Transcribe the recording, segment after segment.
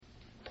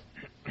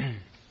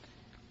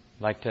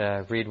I'd like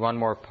to read one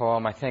more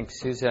poem. I think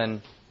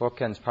Susan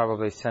Wilkins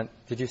probably sent...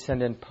 Did you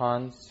send in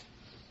Pawns?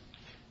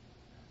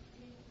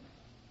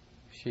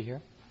 Is she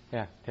here?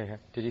 Yeah, they're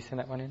here. Did you send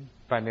that one in?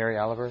 By Mary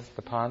Oliver,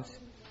 The Pawns?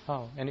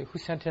 Oh, and who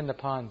sent in the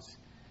Pawns?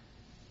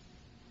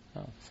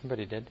 Oh,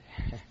 somebody did.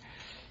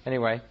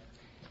 Anyway,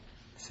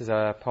 this is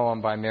a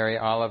poem by Mary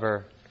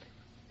Oliver.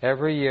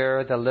 Every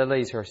year the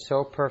lilies are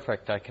so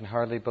perfect I can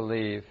hardly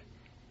believe.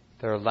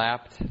 Their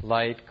lapped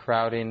light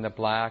crowding the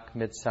black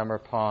midsummer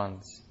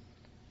ponds.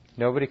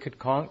 Nobody could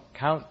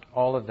count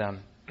all of them.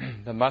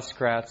 The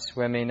muskrats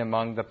swimming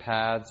among the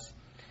paths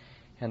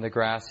and the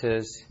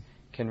grasses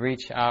can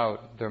reach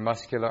out their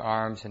muscular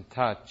arms and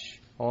touch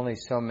only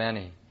so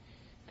many.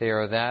 They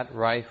are that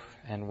rife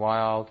and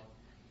wild.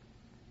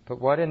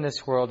 But what in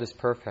this world is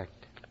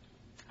perfect?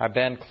 I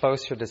bend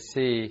closer to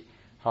see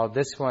how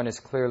this one is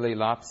clearly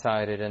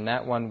lopsided, and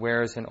that one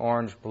wears an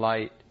orange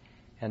blight,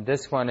 and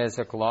this one is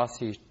a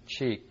glossy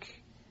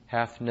cheek,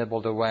 half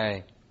nibbled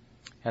away,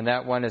 and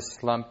that one is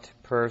slumped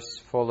purse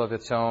full of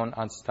its own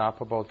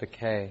unstoppable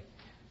decay.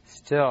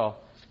 Still,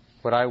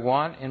 what I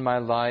want in my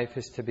life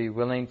is to be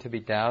willing to be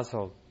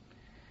dazzled,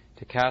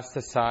 to cast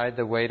aside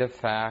the weight of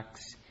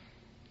facts,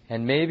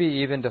 and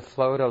maybe even to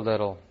float a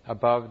little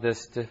above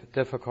this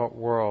difficult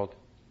world.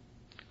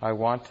 I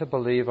want to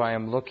believe I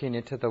am looking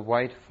into the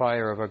white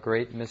fire of a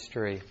great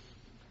mystery.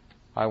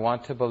 I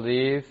want to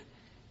believe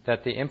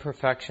that the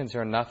imperfections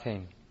are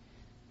nothing,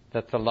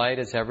 that the light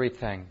is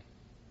everything,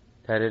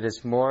 that it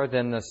is more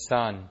than the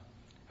sun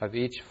of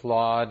each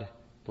flawed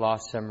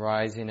blossom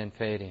rising and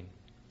fading.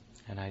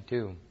 And I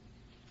do.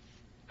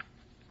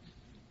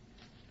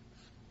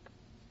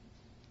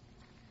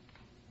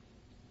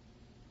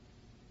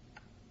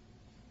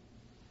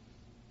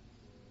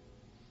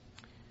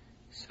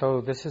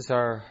 So this is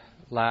our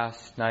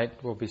last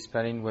night we'll be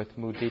spending with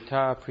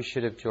Mudita,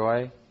 appreciative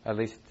joy, at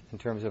least in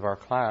terms of our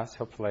class.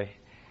 Hopefully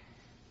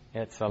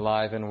it's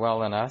alive and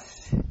well in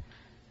us,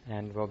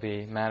 and will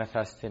be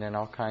manifesting in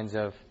all kinds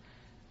of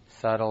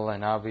subtle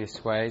and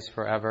obvious ways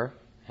forever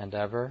and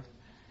ever,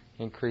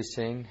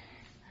 increasing,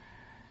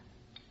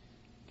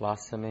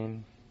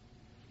 blossoming.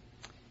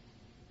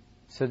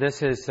 So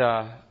this is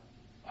a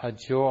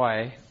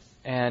joy,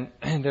 and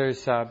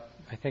there's, I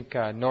think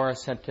Nora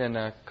sent in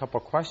a couple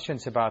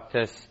questions about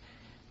this,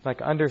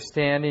 like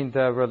understanding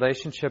the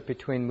relationship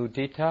between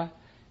mudita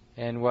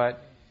and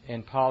what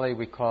in Pali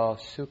we call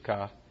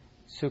sukha.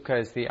 Sukha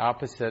is the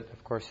opposite,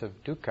 of course, of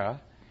dukkha.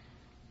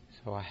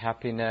 So a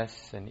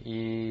happiness, an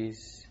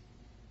ease,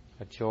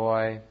 a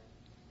joy,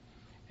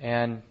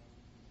 and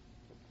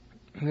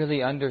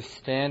really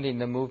understanding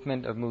the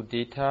movement of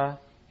mudita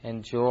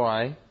and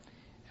joy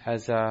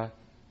as a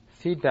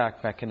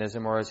feedback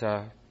mechanism, or as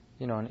a,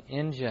 an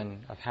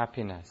engine of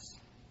happiness.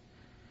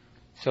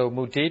 So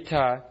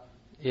mudita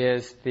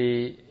is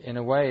in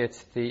a way,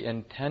 it's the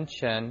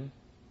intention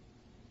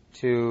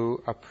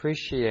to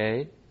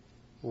appreciate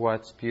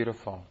what's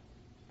beautiful,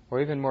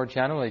 or even more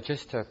generally,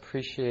 just to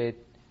appreciate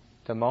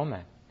the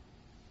moment.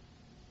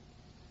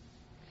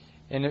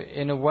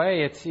 In a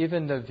way, it's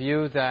even the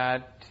view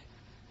that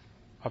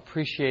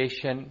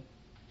appreciation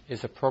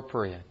is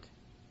appropriate.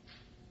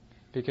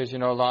 Because, a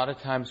lot of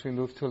times we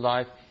move through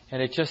life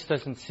and it just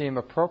doesn't seem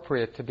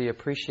appropriate to be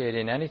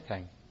appreciating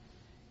anything.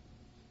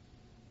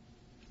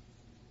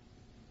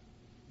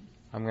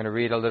 I'm going to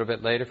read a little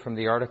bit later from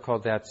the article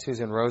that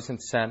Susan Rosen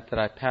sent that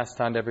I passed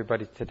on to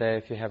everybody today.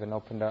 If you haven't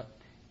opened up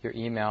your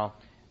email,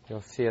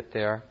 you'll see it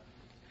there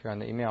if you're on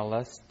the email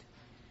list.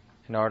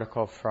 An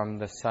article from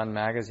the Sun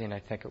magazine, I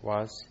think it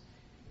was.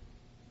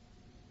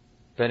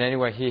 But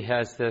anyway, he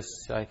has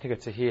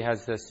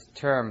this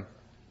term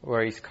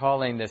where he's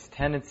calling this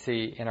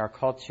tendency in our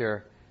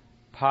culture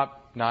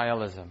pop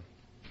nihilism.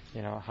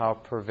 How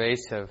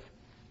pervasive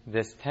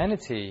this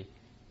tendency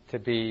to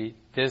be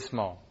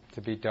dismal,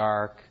 to be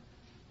dark,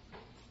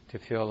 to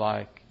feel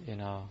like,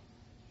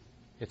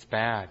 it's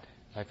bad,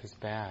 life is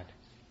bad.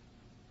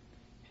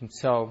 And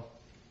so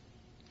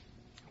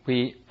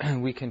we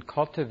can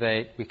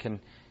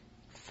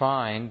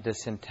find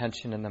this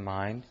intention in the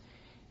mind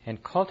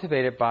and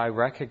cultivate it by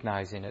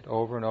recognizing it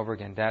over and over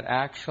again, that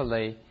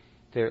actually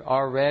there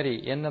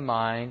already in the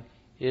mind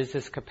is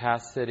this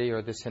capacity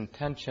or this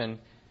intention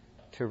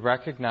to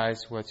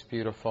recognize what's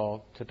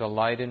beautiful, to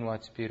delight in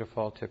what's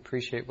beautiful, to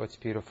appreciate what's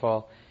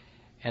beautiful,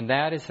 and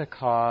that is a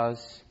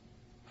cause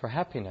for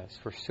happiness,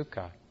 for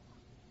sukha.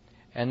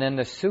 And then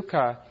the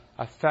sukha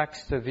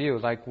affects the view.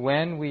 Like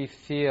when we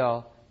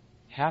feel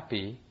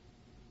happy,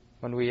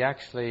 when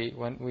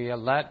we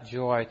let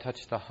joy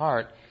touch the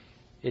heart,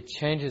 it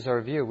changes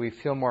our view. We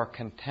feel more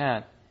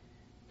content.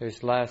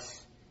 There's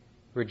less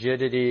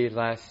rigidity,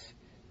 less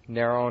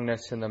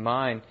narrowness in the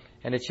mind,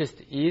 and it's just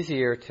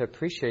easier to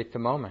appreciate the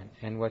moment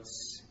and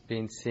what's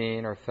being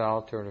seen or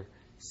felt or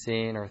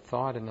seen or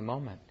thought in the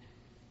moment.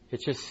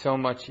 It's just so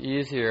much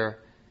easier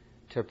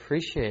to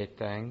appreciate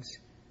things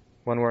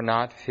when we're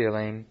not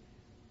feeling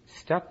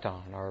stepped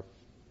on or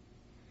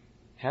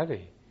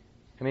heavy.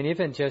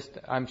 Even just,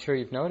 I'm sure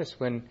you've noticed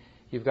when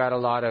you've got a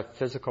lot of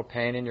physical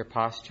pain in your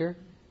posture,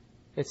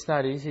 it's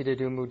not easy to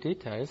do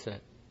mudita, is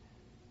it?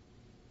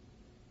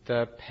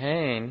 The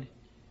pain,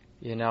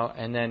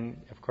 and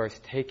then, of course,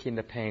 taking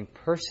the pain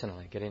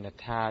personally, getting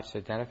attached,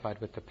 identified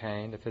with the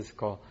pain, the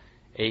physical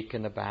ache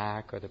in the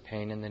back or the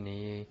pain in the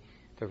knee,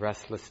 the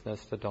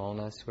restlessness, the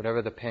dullness,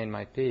 whatever the pain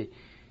might be,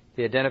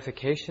 the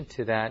identification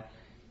to that,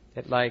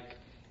 it like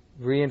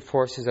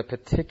reinforces a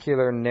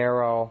particular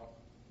narrow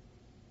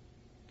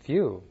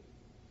view,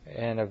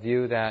 and a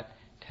view that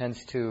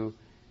tends to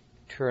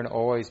turn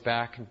always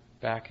back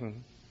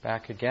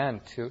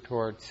again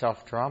toward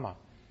self-drama.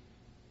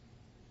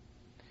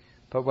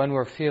 But when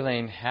we're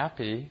feeling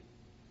happy,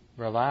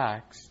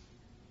 relaxed,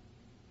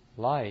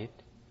 light,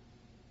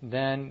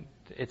 then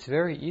it's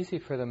very easy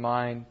for the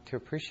mind to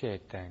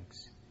appreciate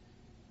things.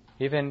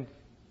 Even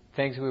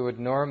things we would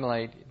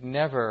normally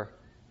never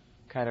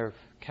kind of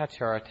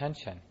catch our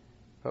attention,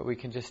 but we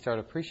can just start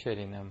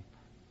appreciating them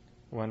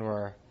when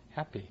we're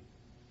happy.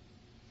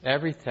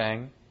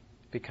 Everything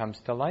becomes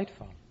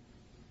delightful.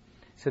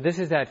 So this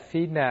is that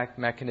feedback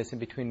mechanism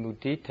between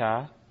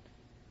mudita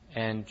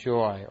and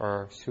joy,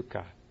 or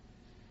sukha.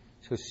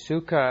 So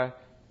sukha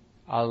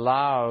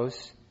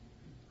allows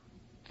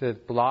the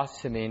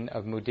blossoming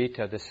of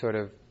mudita, this sort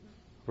of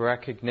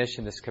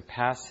recognition, this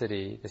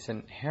capacity, this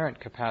inherent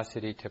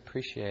capacity to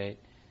appreciate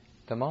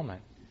the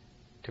moment,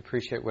 to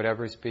appreciate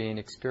whatever is being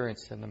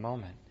experienced in the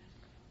moment,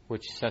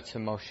 which sets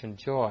in motion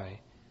joy,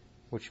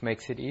 which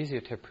makes it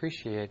easier to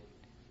appreciate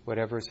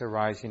whatever is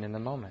arising in the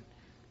moment,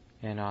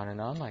 and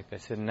on like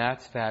this. And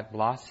that's that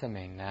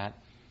blossoming, that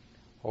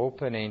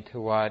opening to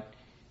what,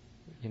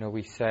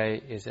 we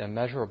say is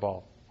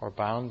immeasurable or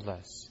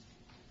boundless,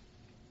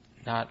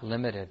 not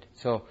limited.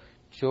 So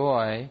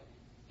joy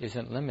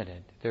isn't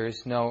limited. There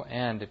is no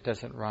end. It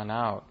doesn't run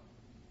out.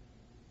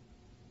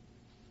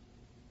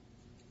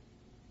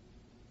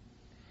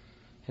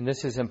 And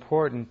this is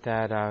important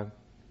that,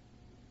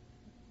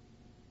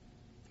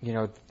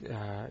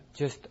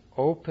 just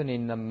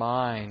opening the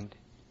mind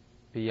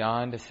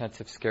beyond a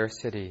sense of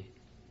scarcity.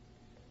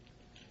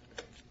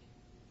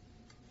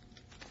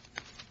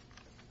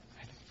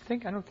 I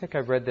don't think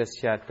I've read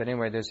this yet, but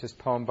anyway, there's this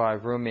poem by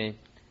Rumi.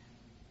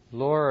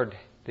 Lord,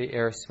 the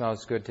air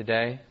smells good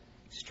today.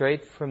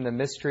 Straight from the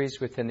mysteries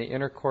within the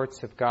inner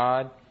courts of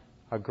God,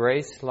 a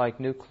grace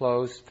like new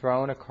clothes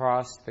thrown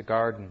across the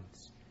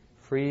gardens.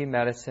 Free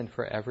medicine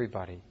for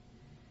everybody.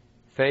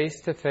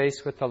 Face to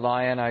face with the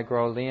lion, I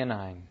grow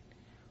leonine.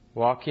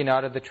 Walking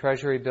out of the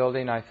treasury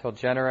building, I feel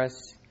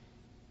generous.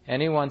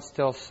 Anyone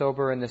still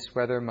sober in this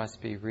weather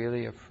must be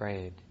really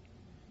afraid.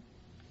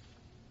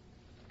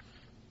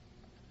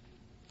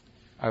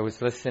 I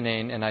was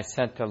listening, and I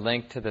sent a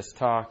link to this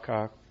talk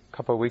a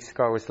couple of weeks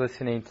ago. I was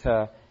listening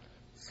to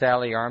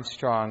Sally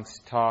Armstrong's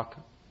talk.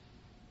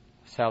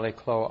 Sally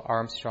Chloe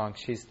Armstrong,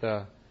 she's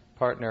the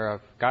partner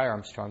of Guy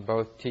Armstrong,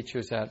 both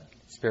teachers at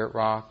Spirit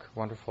Rock,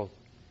 wonderful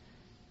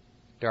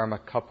Dharma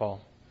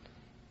couple.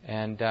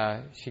 And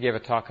she gave a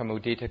talk on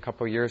mudita a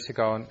couple of years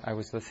ago, and I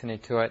was listening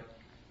to it.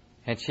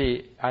 And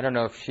I don't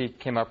know if she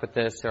came up with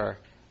this,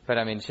 but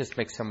it just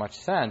makes so much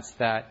sense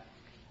that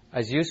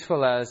as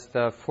useful as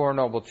the Four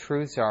Noble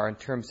Truths are in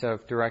terms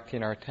of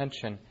directing our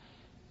attention,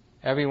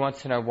 every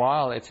once in a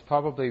while it's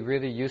probably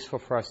really useful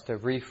for us to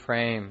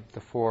reframe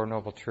the Four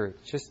Noble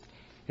Truths.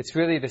 It's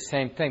really the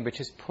same thing, but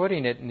just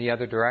putting it in the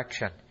other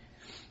direction.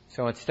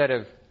 So instead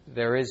of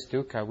there is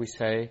dukkha, we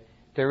say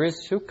there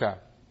is sukha,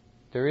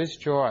 there is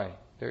joy,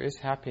 there is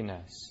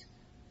happiness.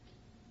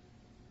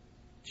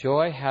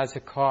 Joy has a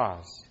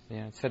cause.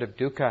 Instead of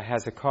dukkha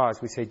has a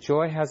cause, we say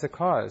joy has a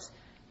cause,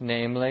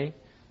 namely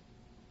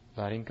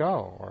letting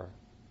go, or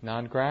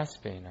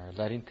non-grasping, or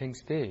letting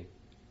things be.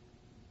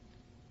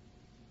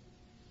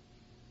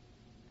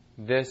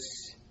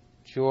 This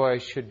joy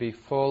should be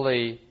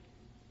fully,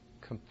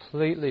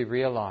 completely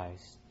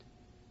realized.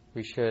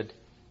 We should,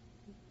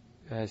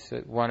 as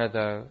one of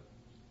the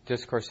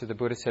discourses of the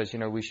Buddha says,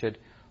 we should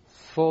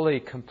fully,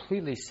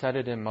 completely set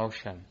it in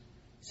motion,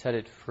 set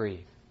it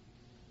free.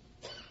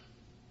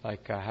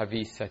 Like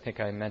Havis, I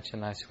think I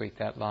mentioned last week,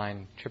 that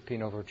line,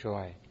 tripping over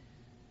joy.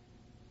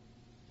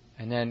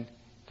 And then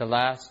the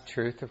last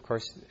truth, of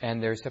course,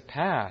 and there's a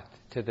path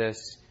to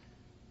this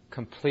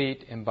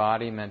complete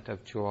embodiment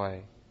of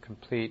joy,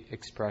 complete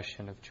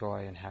expression of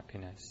joy and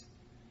happiness.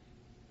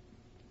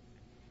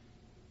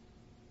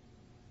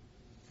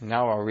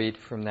 Now I'll read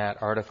from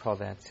that article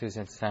that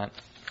Susan sent.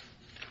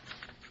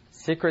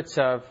 Secrets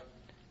of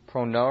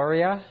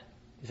Pronoria.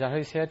 Is that how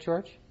you say it,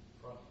 George?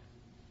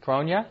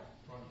 Pronya?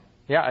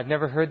 Yeah, I've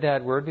never heard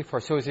that word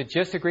before. So is it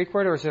just a Greek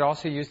word, or is it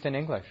also used in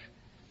English?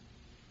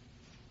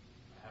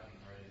 I haven't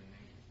heard it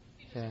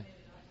in English.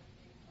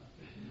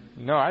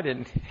 Yeah. No, I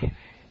didn't.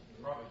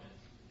 Providence.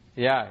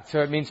 Yeah,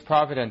 so it means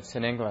providence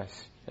in English.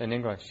 In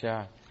English,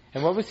 yeah.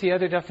 And what was the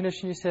other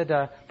definition you said?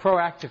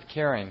 Proactive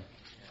caring.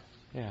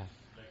 Yeah.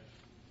 Like,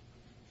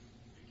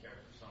 you care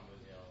for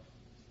somebody else,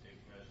 take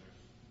measures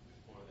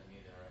before they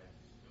need it, right?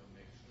 To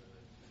make sure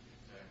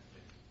that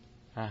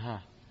it's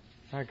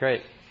correctly. Oh,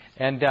 great.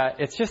 And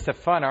it's just a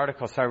fun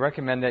article, so I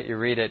recommend that you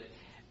read it.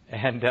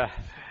 And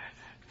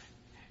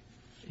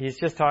he's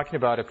just talking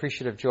about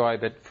appreciative joy,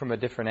 but from a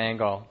different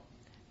angle,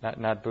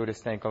 not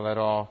Buddhist angle at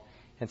all.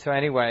 And so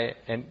anyway,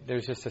 and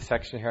there's just a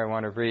section here I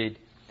want to read.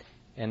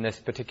 In this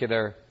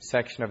particular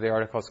section of the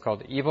article, it's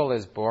called "Evil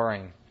is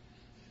Boring."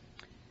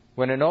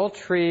 When an old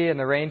tree in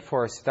the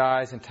rainforest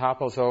dies and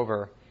topples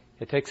over,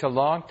 it takes a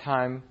long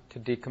time to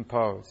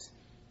decompose.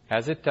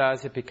 As it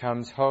does, it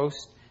becomes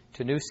host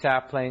to new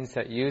saplings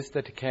that use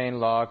the decaying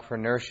log for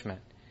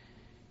nourishment.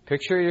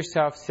 Picture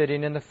yourself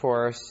sitting in the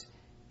forest,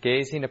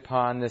 gazing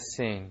upon this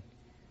scene.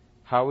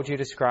 How would you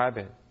describe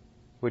it?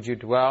 Would you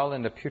dwell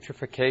in the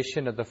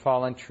putrefaction of the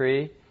fallen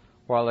tree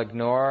while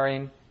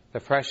ignoring the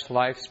fresh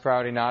life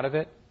sprouting out of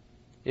it?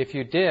 If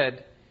you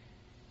did,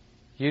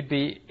 you'd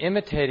be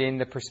imitating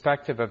the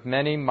perspective of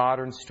many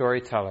modern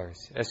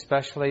storytellers,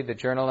 especially the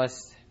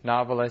journalists,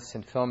 novelists,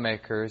 and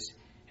filmmakers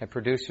and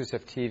producers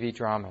of TV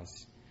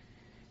dramas.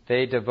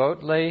 They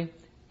devotedly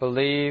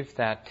believe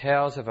that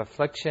tales of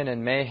affliction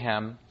and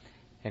mayhem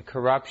and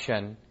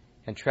corruption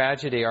and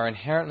tragedy are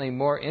inherently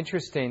more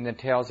interesting than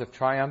tales of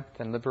triumph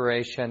and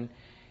liberation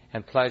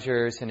and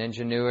pleasures and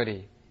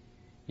ingenuity.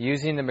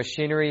 Using the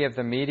machinery of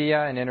the media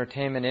and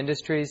entertainment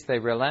industries, they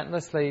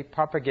relentlessly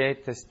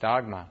propagate this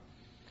dogma.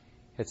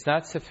 It's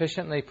not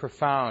sufficiently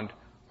profound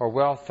or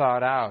well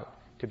thought out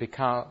to be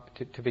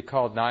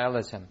called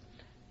nihilism.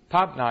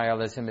 Pop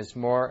nihilism is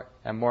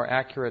a more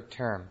accurate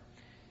term.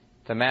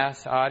 The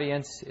mass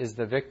audience is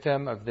the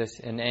victim of this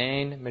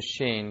inane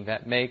machine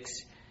that makes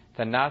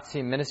the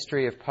Nazi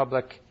Ministry of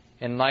Public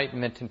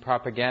Enlightenment and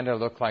Propaganda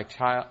look like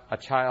a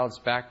child's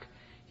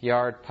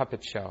backyard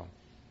puppet show.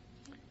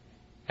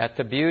 At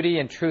the Beauty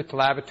and Truth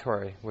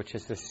Laboratory, which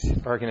is this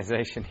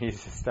organization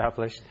he's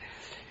established,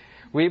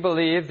 we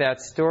believe that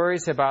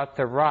stories about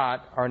the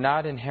rot are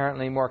not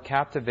inherently more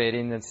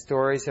captivating than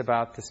stories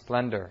about the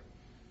splendor.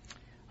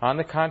 On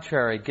the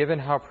contrary, given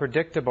how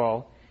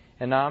predictable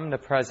and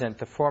omnipresent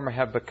the former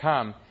have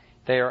become,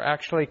 they are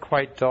actually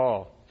quite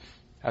dull.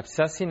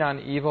 Obsessing on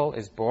evil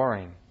is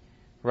boring.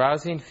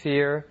 Rousing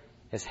fear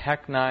is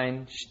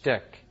heck-nine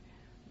shtick.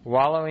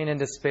 Wallowing in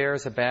despair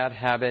is a bad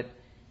habit.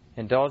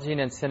 Indulging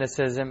in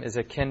cynicism is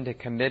akin to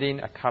committing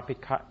a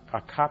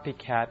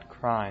copycat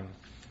crime.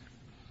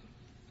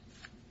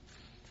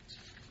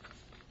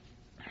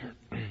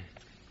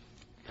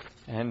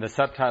 And the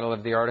subtitle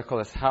of the article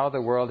is How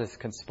the World is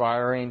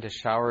Conspiring to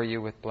Shower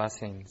You with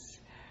Blessings.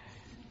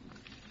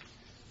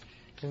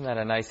 Isn't that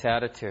a nice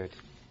attitude?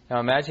 Now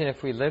imagine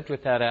if we lived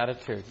with that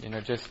attitude,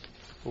 just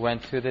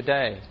went through the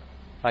day.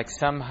 Like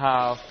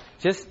somehow,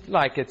 just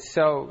like it's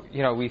so,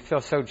 we feel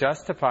so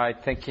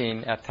justified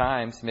thinking at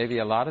times, maybe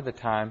a lot of the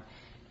time,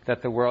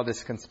 that the world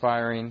is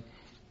conspiring,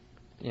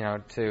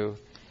 to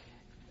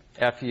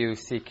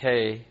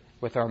F-U-C-K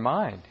with our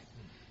mind.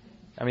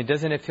 I mean,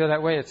 doesn't it feel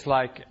that way? It's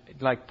like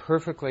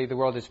perfectly, the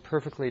world is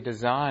perfectly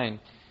designed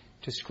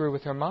to screw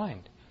with our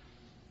mind.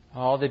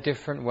 All the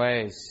different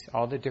ways,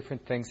 all the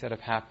different things that have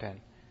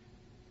happened.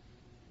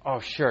 Oh,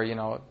 sure,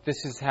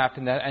 this has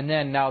happened, and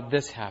then now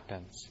this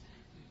happens.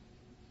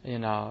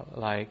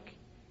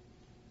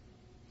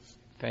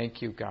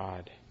 Thank you,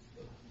 God.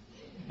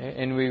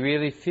 And we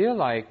really feel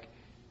like,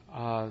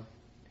 and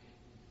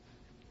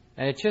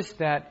it's just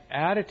that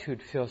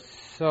attitude feels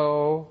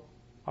so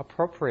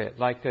appropriate,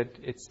 like that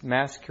it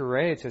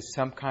masquerades as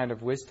some kind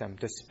of wisdom.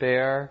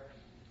 Despair,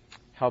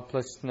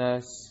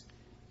 helplessness,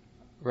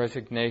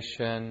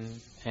 resignation,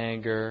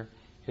 anger,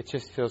 it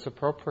just feels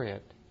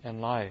appropriate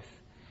in life.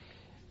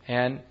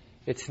 And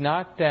it's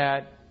not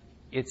that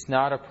it's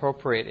not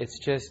appropriate, it's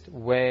just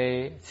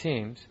way, it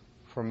seems,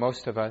 for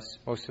most of us,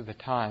 most of the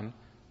time,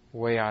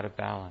 way out of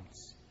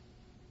balance.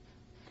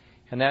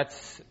 And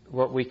that's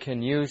what we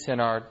can use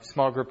in our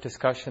small group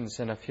discussions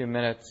in a few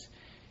minutes.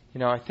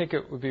 I think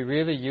it would be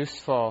really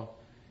useful,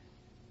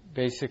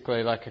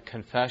 basically like a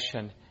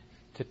confession,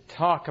 to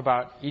talk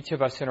about each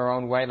of us in our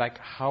own way, like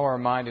how our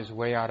mind is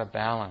way out of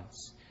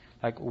balance.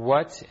 Like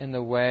what's in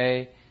the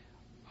way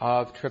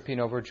of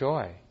tripping over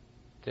joy,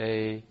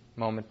 day,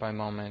 moment by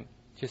moment,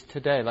 just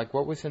today. Like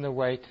what was in the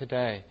way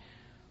today?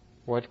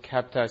 What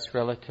kept us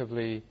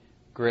relatively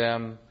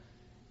grim,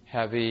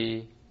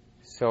 heavy,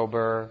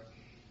 sober,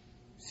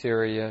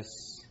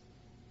 serious,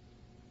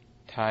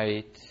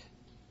 tight,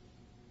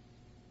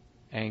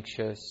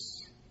 anxious?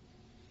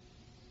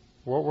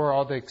 What were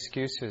all the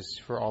excuses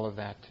for all of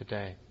that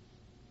today?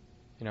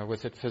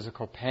 Was it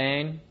physical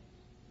pain?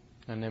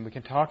 And then we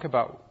can talk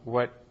about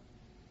what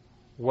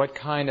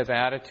kind of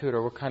attitude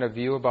or what kind of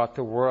view about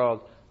the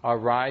world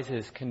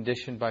arises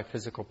conditioned by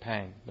physical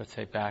pain. Let's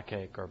say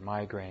backache or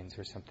migraines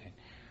or something.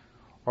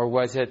 Or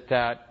was it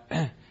that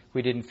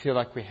we didn't feel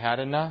like we had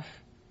enough?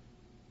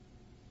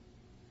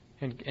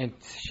 And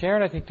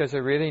Sharon, I think, does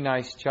a really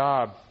nice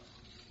job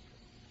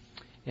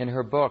in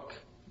her book,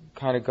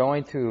 kind of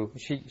going through,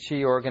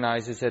 she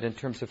organizes it in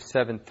terms of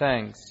 7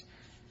 things.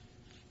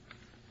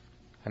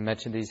 I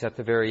mentioned these at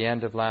the very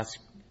end of last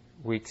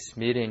week's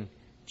meeting.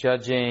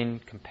 Judging,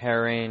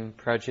 comparing,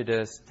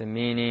 prejudice,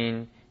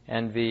 demeaning,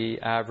 envy,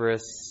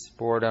 avarice,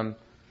 boredom.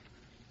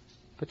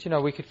 But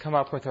we could come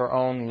up with our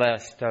own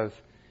list of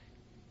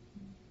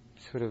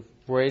sort of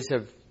ways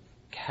of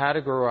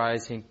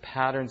categorizing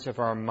patterns of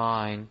our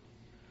mind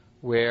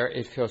where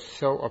it feels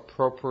so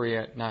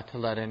appropriate not to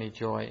let any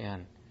joy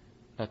in,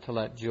 not to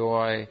let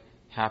joy,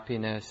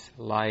 happiness,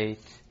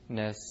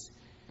 lightness,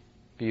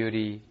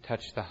 beauty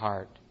touch the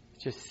heart.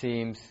 It just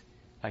seems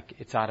like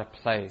it's out of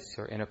place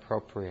or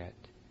inappropriate.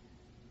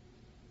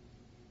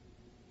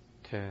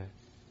 To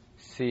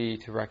see,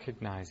 to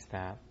recognize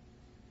that.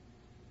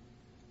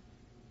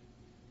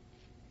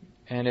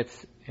 And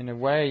it's, in a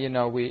way,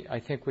 I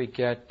think we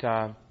get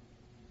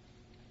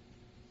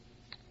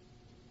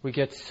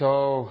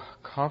so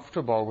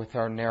comfortable with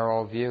our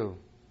narrow view.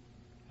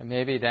 And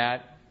maybe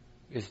that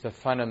is the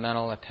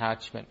fundamental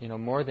attachment,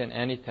 more than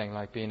anything,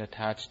 like being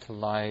attached to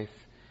life,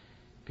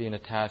 being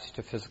attached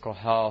to physical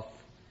health,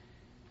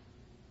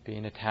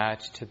 being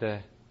attached to the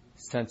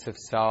sense of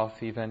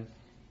self even,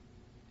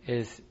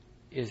 is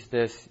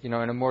this, in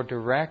a more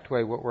direct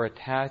way, what we're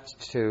attached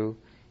to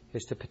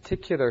is the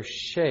particular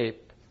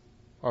shape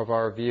of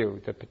our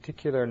view, the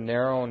particular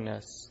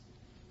narrowness,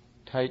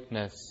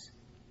 tightness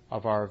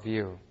of our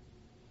view.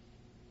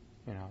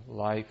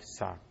 Life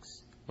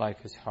sucks. Life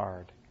is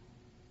hard.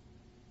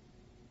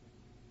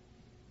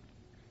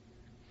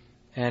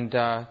 And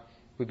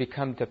we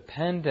become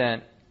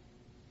dependent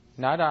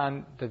not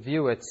on the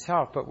view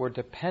itself, but we're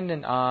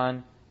dependent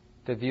on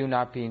the view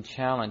not being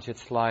challenged.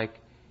 It's like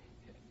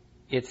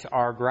it's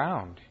our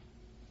ground.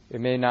 It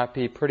may not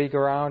be pretty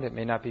ground, it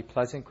may not be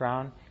pleasant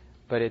ground,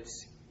 but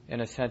it's,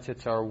 in a sense,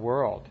 it's our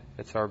world.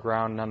 It's our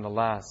ground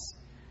nonetheless.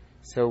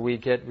 So we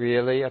get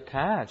really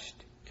attached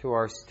to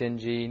our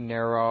stingy,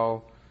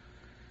 narrow,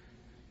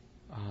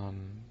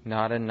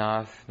 not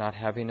enough, not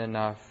having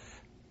enough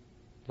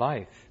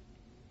life.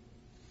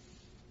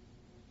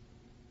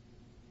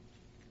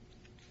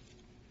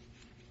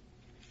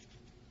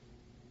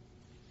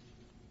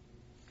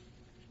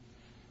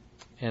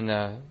 In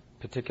a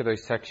particular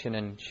section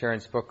in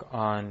Sharon's book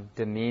on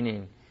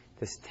demeaning,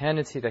 this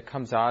tendency that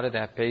comes out of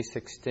that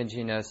basic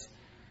stinginess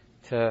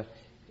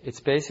it's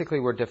basically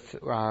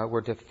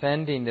we're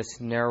defending this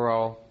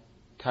narrow,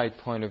 tight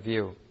point of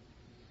view.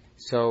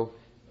 So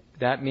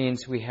that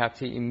means we have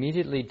to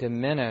immediately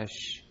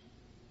diminish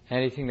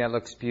anything that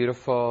looks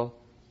beautiful,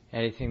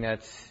 anything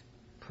that's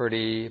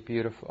pretty,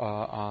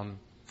 beautiful,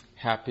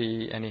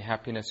 happy, any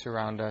happiness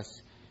around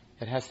us.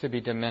 It has to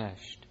be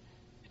diminished.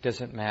 It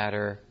doesn't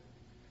matter.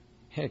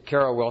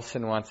 Carol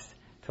Wilson once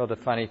told a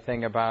funny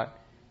thing about,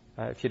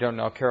 if you don't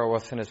know, Carol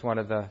Wilson is one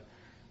of the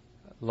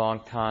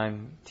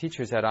longtime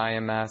teachers at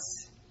IMS.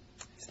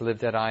 He's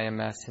lived at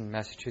IMS in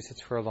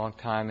Massachusetts for a long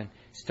time and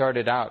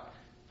started out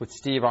with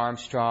Steve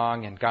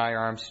Armstrong and Guy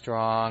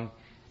Armstrong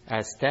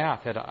as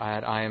staff at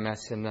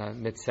IMS in the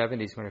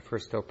mid-'70s when it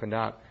first opened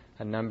up.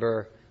 A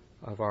number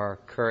of our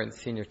current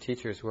senior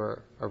teachers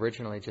were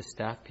originally just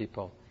staff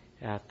people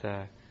at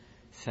the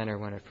center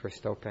when it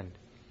first opened.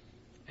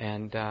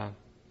 And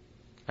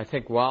I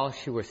think while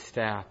she was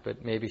staff,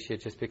 but maybe she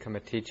had just become a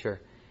teacher,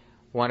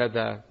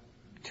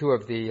 two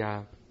of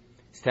the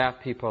staff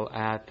people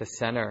at the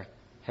center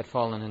had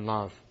fallen in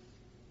love.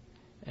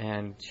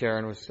 And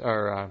Carol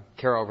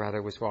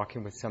was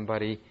walking with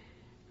somebody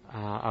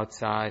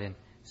outside and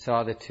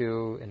saw the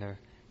two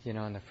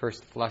in the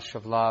first flush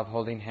of love,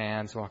 holding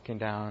hands, walking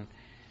down.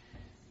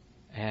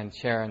 And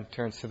Sharon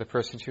turns to the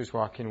person she was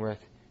walking with.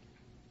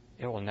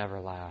 It will never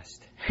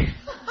last.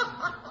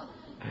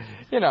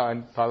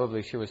 And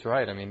probably she was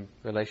right. I mean,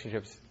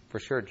 relationships for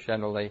sure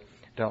generally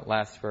don't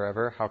last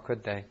forever. How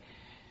could they?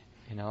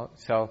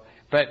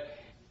 But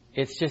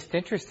it's just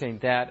interesting,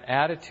 that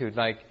attitude,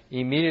 like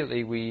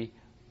immediately we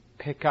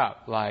pick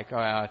up like,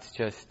 it's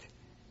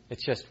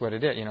just what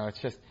it is.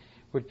 It's just,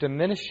 we're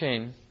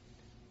diminishing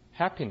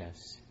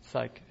happiness. It's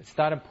like, it's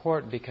not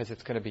important because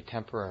it's going to be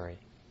temporary.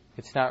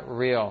 It's not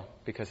real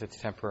because it's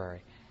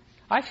temporary.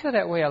 I feel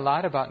that way a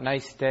lot about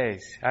nice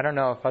days. I don't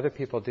know if other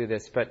people do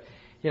this, but,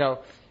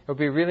 it'll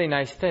be a really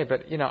nice day,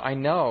 but, I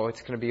know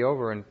it's going to be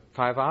over in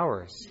 5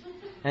 hours.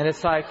 And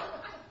it's like,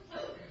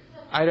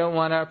 I don't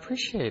want to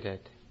appreciate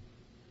it.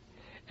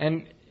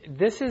 And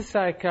this is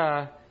like,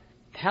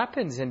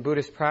 happens in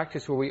Buddhist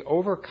practice where we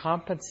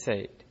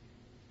overcompensate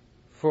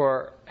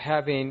for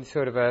having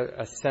sort of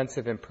a sense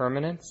of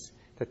impermanence,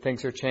 that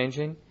things are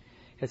changing.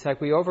 It's like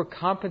we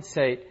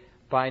overcompensate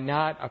by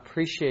not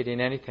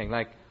appreciating anything.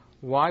 Like,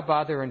 why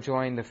bother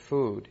enjoying the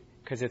food?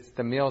 Because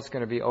the meal's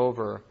going to be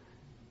over.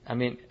 I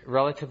mean,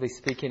 relatively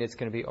speaking, it's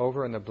going to be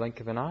over in the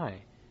blink of an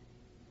eye.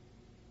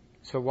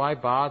 So why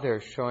bother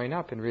showing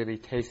up and really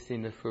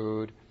tasting the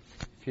food,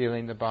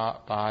 feeling the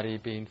body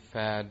being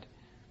fed,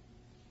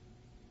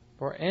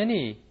 or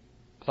any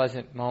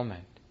pleasant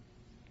moment?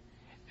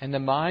 And the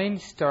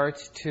mind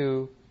starts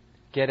to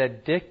get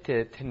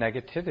addicted to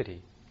negativity.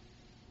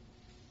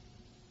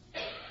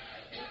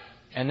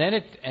 And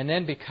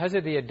then because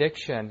of the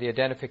addiction, the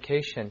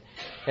identification,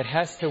 it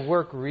has to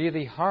work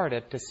really hard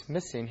at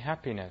dismissing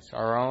happiness,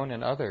 our own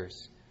and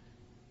others,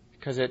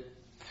 because it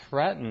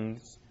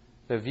threatens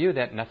the view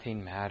that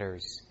nothing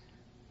matters.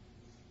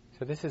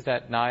 So this is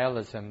that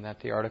nihilism that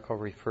the article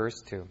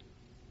refers to.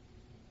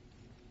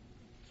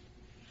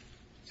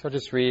 So I'll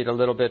just read a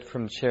little bit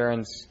from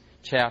Sharon's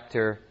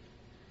chapter.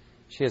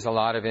 She has a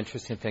lot of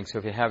interesting things, so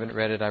if you haven't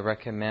read it, I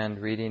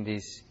recommend reading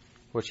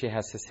what she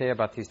has to say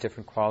about these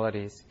different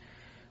qualities.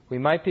 We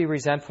might be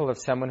resentful of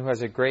someone who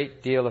has a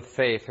great deal of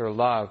faith or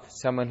love,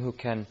 someone who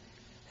can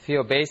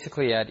feel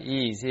basically at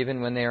ease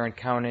even when they are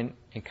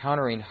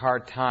encountering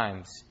hard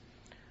times,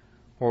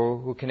 or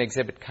who can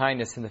exhibit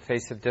kindness in the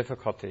face of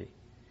difficulty.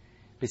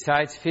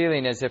 Besides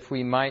feeling as if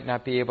we might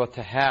not be able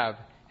to have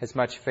as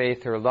much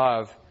faith or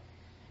love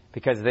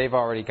because they've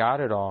already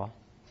got it all,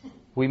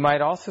 we might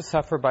also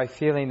suffer by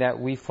feeling that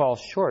we fall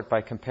short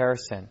by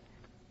comparison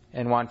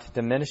and want to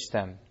diminish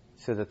them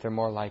so that they're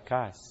more like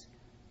us.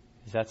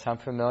 Does that sound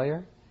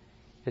familiar?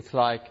 It's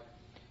like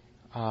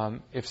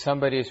if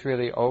somebody is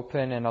really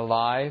open and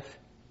alive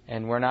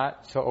and we're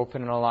not so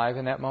open and alive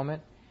in that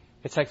moment,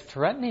 it's like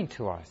threatening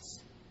to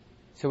us.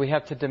 So we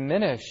have to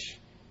diminish,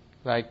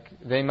 like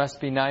they must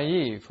be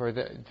naive or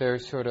they're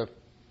sort of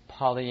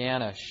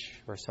Pollyannish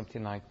or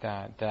something like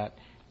that, that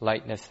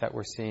lightness that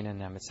we're seeing in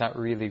them. It's not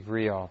really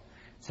real.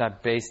 It's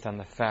not based on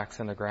the facts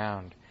on the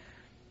ground.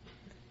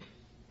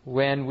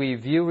 When we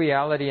view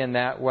reality in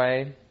that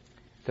way,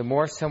 the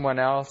more someone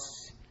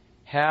else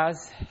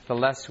has, the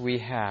less we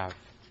have.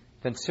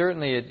 Then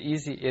certainly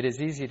it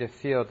is easy to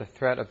feel the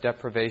threat of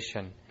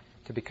deprivation,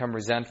 to become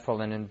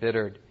resentful and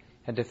embittered,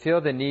 and to feel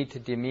the need to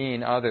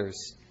demean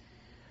others.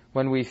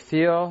 When we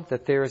feel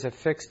that there is a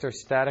fixed or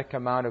static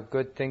amount of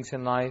good things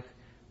in life,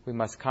 we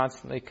must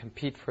constantly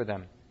compete for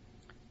them.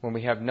 When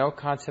we have no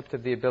concept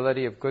of the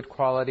ability of good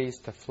qualities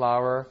to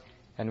flower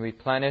and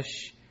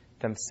replenish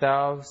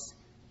themselves,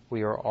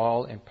 we are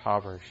all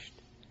impoverished.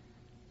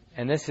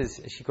 And this is,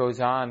 she goes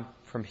on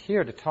from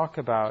here to talk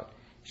about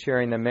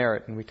sharing the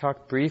merit. And we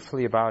talked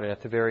briefly about it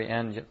at the very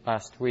end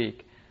last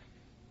week.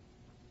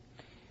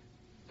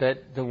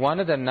 But one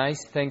of the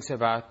nice things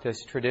about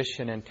this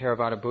tradition in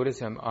Theravada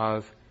Buddhism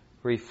of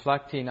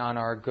reflecting on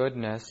our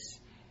goodness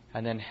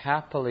and then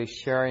happily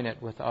sharing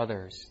it with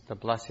others, the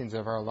blessings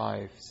of our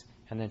lives,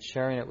 and then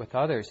sharing it with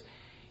others,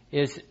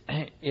 is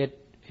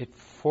it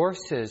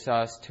forces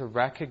us to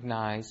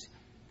recognize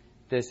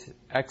this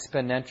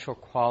exponential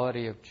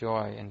quality of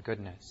joy and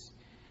goodness.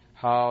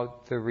 How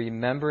the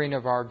remembering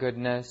of our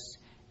goodness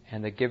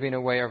and the giving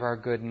away of our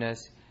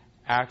goodness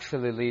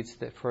actually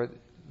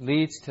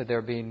leads to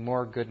there being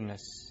more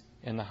goodness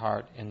in the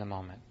heart in the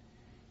moment.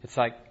 It's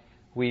like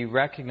we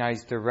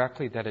recognize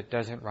directly that it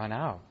doesn't run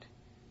out.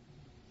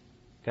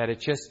 That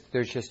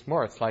there's just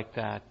more. It's like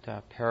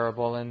that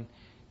parable in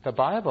the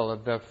Bible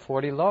of the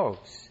 40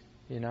 loaves,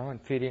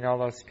 and feeding all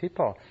those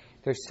people.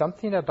 There's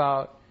something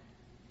about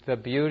the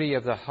beauty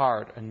of the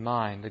heart and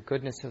mind, the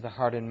goodness of the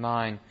heart and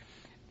mind,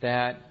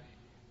 that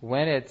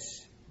when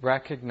it's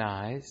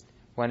recognized,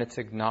 when it's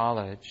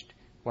acknowledged,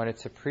 when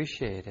it's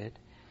appreciated,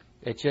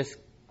 it just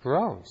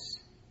grows.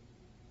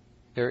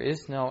 There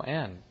is no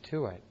end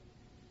to it.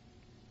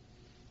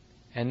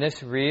 And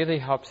this really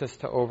helps us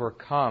to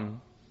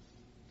overcome,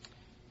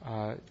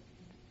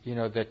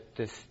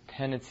 this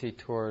tendency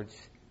towards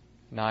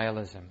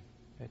nihilism.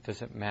 It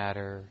doesn't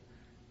matter.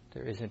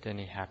 There isn't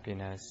any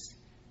happiness.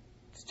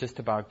 It's just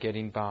about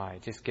getting by,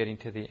 just getting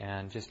to the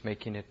end, just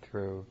making it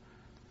through.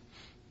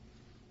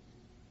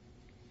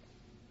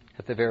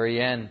 At the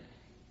very end,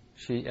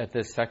 at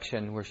this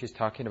section where she's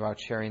talking about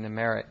sharing the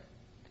merit,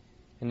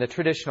 in the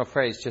traditional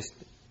phrase,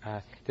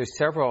 there's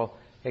several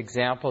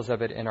examples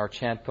of it in our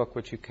chant book,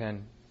 which you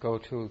can go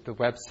to the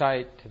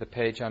website, to the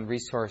page on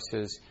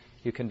resources.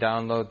 You can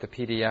download the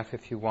PDF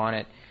if you want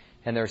it.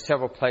 And there are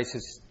several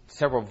places,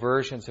 several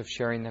versions of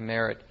sharing the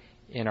merit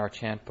in our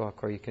chant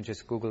book, or you can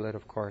just Google it,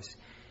 of course.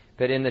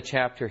 But in the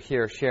chapter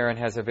here, Sharon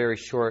has a very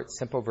short,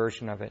 simple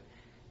version of it.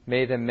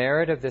 May the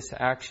merit of this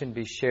action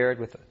be shared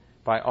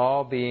by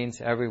all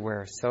beings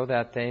everywhere, so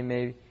that they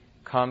may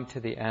come to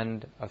the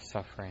end of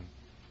suffering.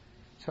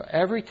 So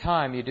every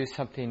time you do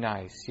something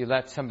nice, you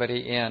let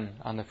somebody in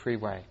on the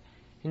freeway,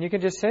 and you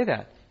can just say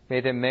that. May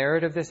the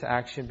merit of this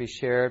action be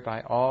shared by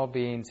all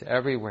beings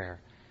everywhere,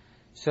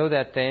 so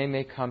that they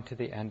may come to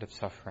the end of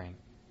suffering.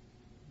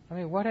 I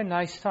mean, what a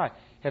nice thought.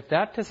 If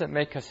that doesn't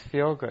make us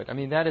feel good,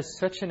 that is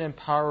such an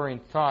empowering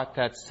thought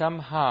that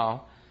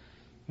somehow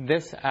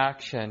this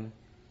action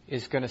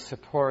is going to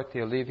support the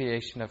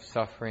alleviation of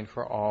suffering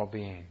for all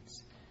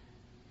beings.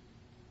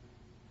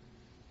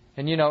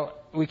 And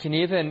we can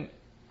even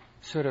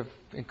sort of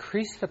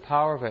increase the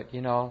power of it,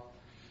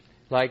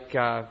 like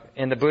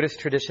in the Buddhist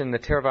tradition, the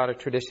Theravada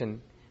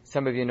tradition,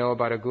 some of you know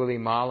about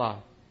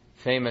Angulimala,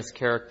 famous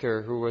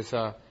character who was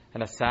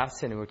an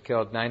assassin who had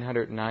killed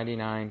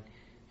 999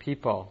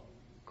 people,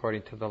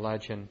 according to the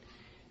legend,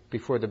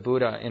 before the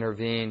Buddha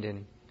intervened,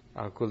 and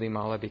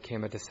Angulimala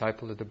became a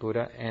disciple of the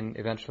Buddha and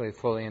eventually a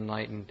fully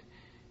enlightened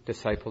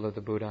disciple of the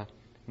Buddha,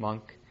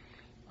 monk.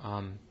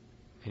 And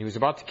he was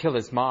about to kill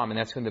his mom, and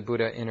that's when the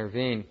Buddha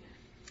intervened.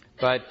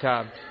 But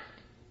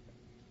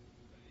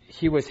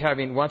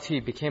once he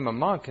became a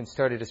monk and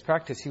started his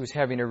practice, he was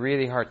having a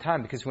really hard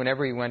time, because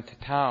whenever he went to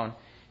town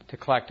to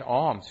collect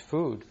alms,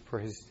 food for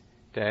his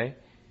day,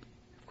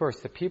 of course,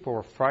 the people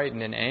were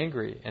frightened and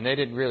angry, and they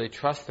didn't really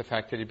trust the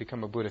fact that he'd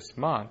become a Buddhist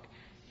monk.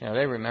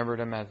 They remembered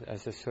him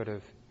as a sort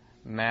of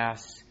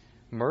mass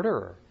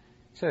murderer.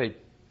 So they'd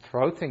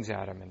throw things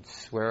at him and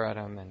swear at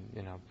him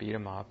and, beat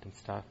him up and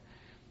stuff.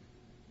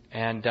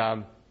 And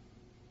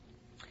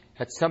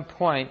at some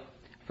point,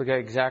 I forget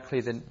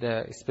exactly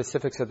the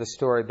specifics of the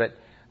story, but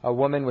a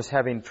woman was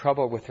having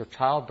trouble with her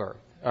childbirth,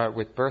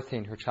 with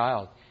birthing her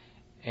child.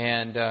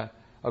 And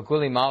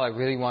Angulimala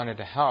really wanted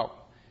to help,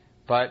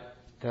 but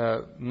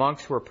the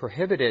monks were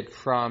prohibited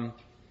from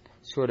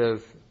sort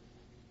of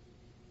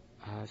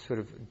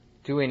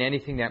doing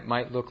anything that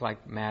might look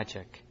like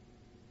magic.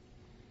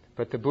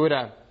 But the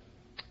Buddha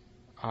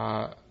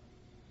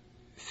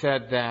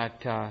said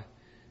that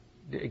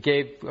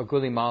gave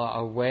Angulimala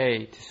a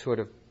way to sort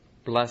of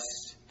bless,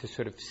 to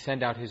sort of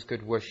send out his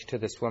good wish to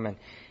this woman.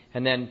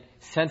 And then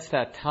since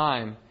that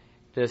time,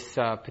 this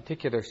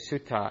particular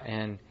sutta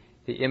and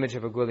the image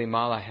of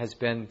Angulimala has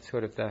been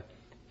sort of the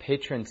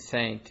patron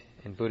saint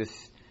in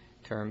Buddhist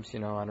terms, I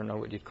don't know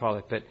what you'd call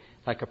it, but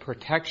like a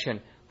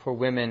protection for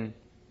women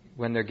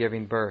when they're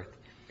giving birth.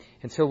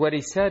 And so what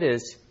he said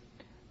is,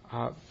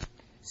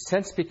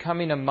 since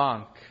becoming a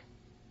monk,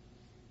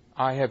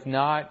 I have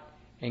not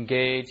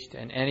engaged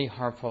in any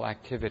harmful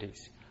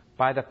activities.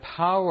 By the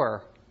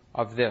power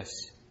of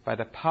this, by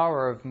the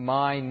power of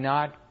my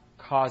not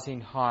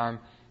causing harm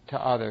to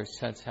others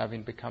since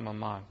having become a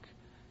monk,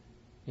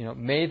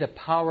 may the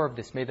power of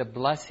this, may the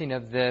blessing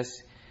of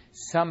this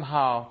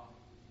somehow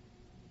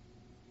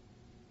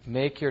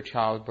make your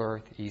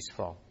childbirth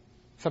easeful.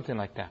 Something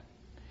like that.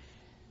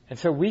 And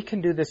so we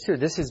can do this too.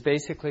 This is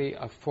basically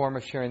a form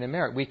of sharing the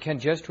merit. We can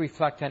just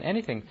reflect on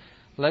anything.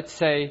 Let's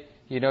say,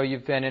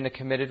 you've been in a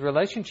committed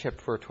relationship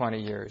for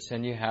 20 years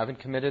and you haven't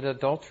committed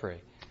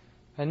adultery.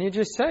 And you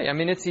just say,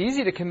 it's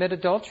easy to commit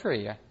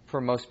adultery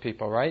for most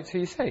people, right? So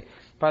you say,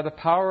 by the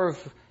power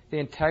of the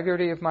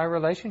integrity of my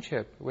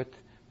relationship with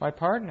my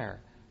partner,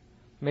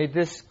 may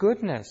this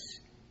goodness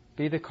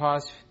be the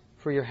cause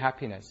for your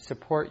happiness,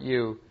 support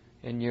you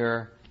in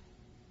your,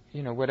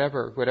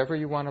 whatever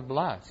you want to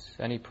bless,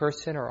 any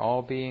person or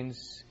all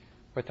beings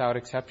without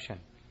exception.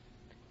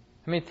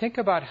 Think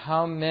about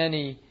how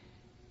many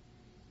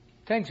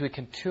things we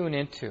can tune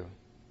into,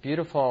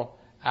 beautiful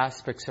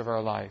aspects of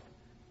our life,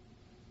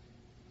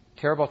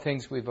 terrible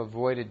things we've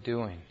avoided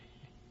doing,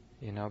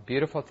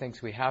 beautiful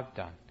things we have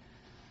done.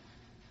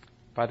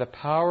 By the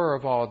power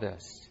of all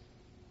this,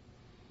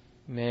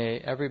 may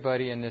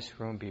everybody in this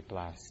room be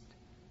blessed.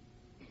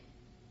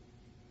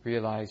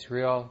 Realize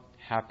real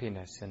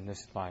happiness in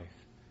this life.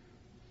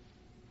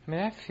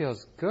 That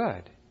feels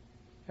good.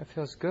 That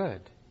feels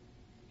good.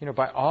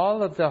 By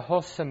all of the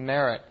wholesome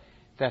merit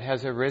that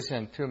has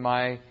arisen through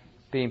my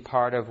being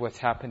part of what's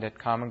happened at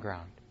Common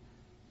Ground,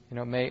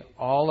 may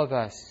all of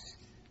us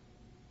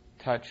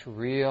touch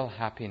real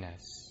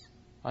happiness,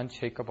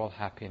 unshakable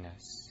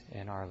happiness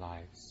in our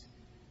lives.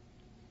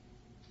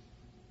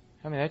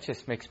 That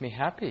just makes me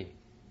happy.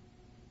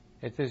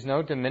 There's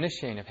no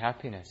diminishing of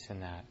happiness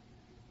in that.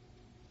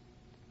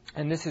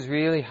 And this is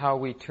really how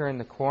we turn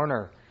the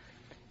corner.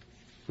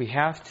 We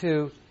have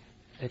to,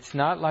 it's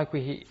not like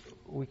we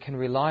can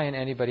rely on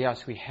anybody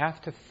else. We have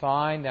to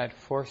find that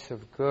force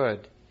of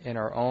good in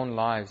our own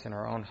lives, in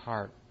our own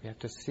heart. We have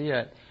to see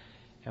it,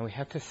 and we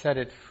have to set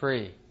it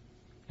free.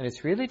 And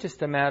it's really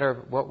just a matter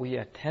of what we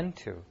attend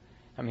to.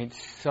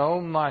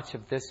 So much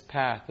of this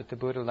path that the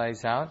Buddha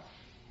lays out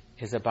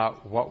is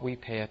about what we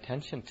pay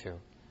attention to.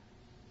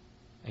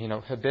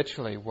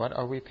 Habitually, what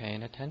are we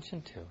paying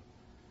attention to?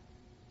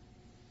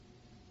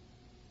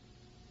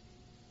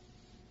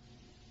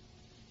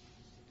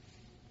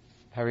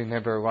 I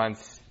remember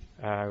once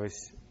I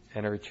was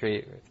in a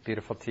retreat with a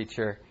beautiful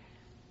teacher,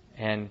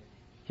 and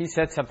he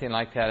said something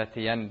like that at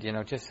the end,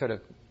 just sort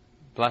of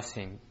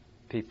blessing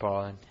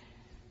people, and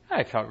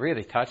I felt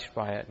really touched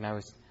by it. And I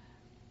was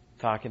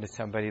talking to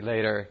somebody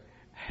later,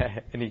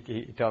 and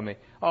he told me,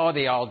 "Oh,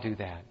 they all do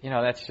that.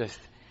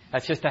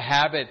 That's just a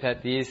habit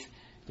that these,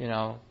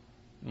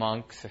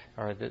 monks,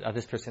 or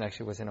this person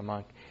actually wasn't a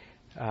monk,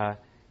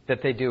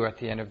 that they do at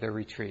the end of their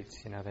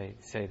retreats. They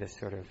say this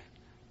sort of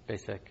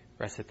basic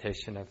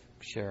recitation of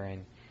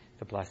sharing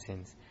the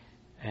blessings."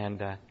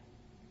 And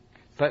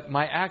but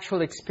my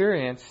actual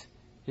experience,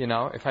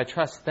 if I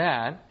trust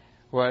that,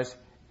 was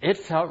it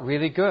felt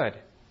really good.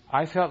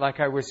 I felt like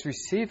I was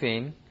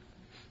receiving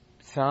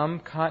some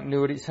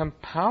continuity, some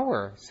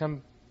power,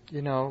 some,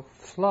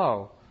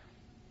 flow.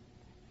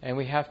 And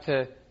we have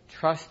to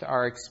trust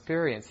our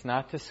experience,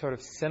 not this sort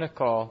of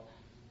cynical,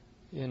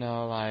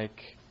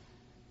 like,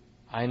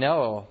 I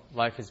know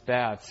life is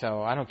bad,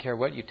 so I don't care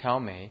what you tell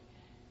me,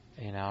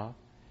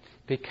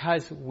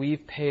 because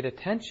we've paid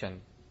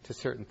attention to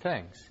certain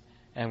things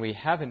and we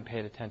haven't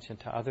paid attention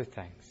to other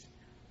things.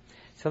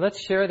 So let's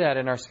share that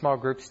in our small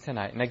groups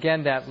tonight. And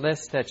again, that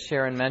list that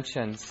Sharon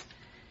mentions,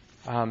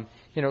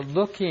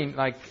 looking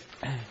like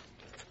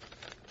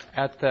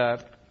at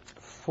the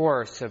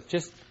force of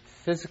just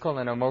physical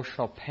and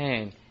emotional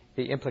pain,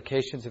 the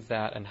implications of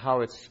that and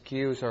how it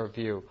skews our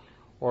view,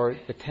 or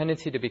the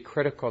tendency to be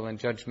critical and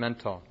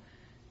judgmental,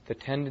 the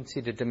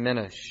tendency to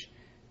diminish,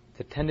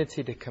 the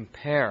tendency to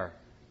compare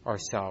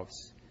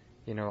ourselves.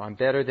 I'm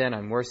better than,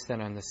 I'm worse than,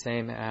 I'm the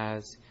same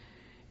as.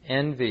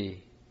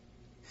 Envy,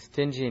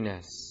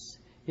 stinginess,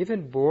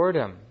 even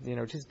boredom,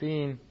 just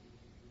being,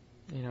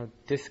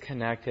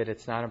 disconnected,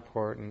 it's not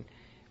important.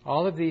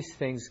 All of these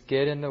things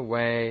get in the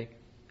way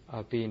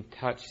of being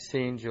touched,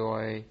 seeing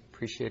joy,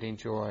 appreciating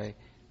joy,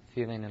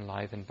 feeling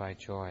enlivened by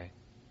joy.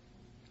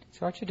 So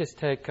why don't you just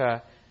take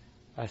a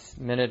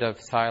minute of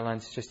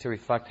silence just to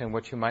reflect on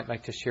what you might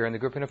like to share in the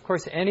group. And of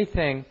course,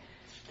 anything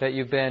that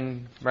you've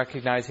been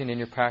recognizing in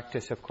your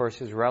practice, of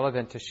course, is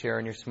relevant to share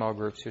in your small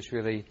groups. There's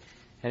really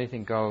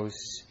anything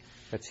goes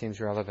that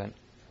seems relevant.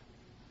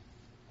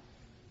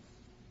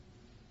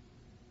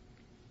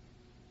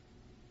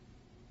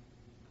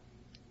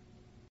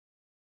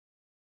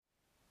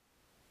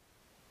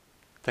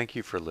 Thank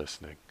you for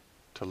listening.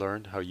 To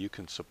learn how you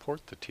can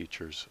support the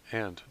teachers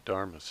and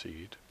Dharma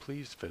Seed,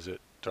 please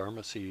visit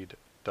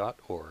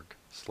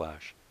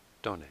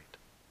dharmaseed.org/donate.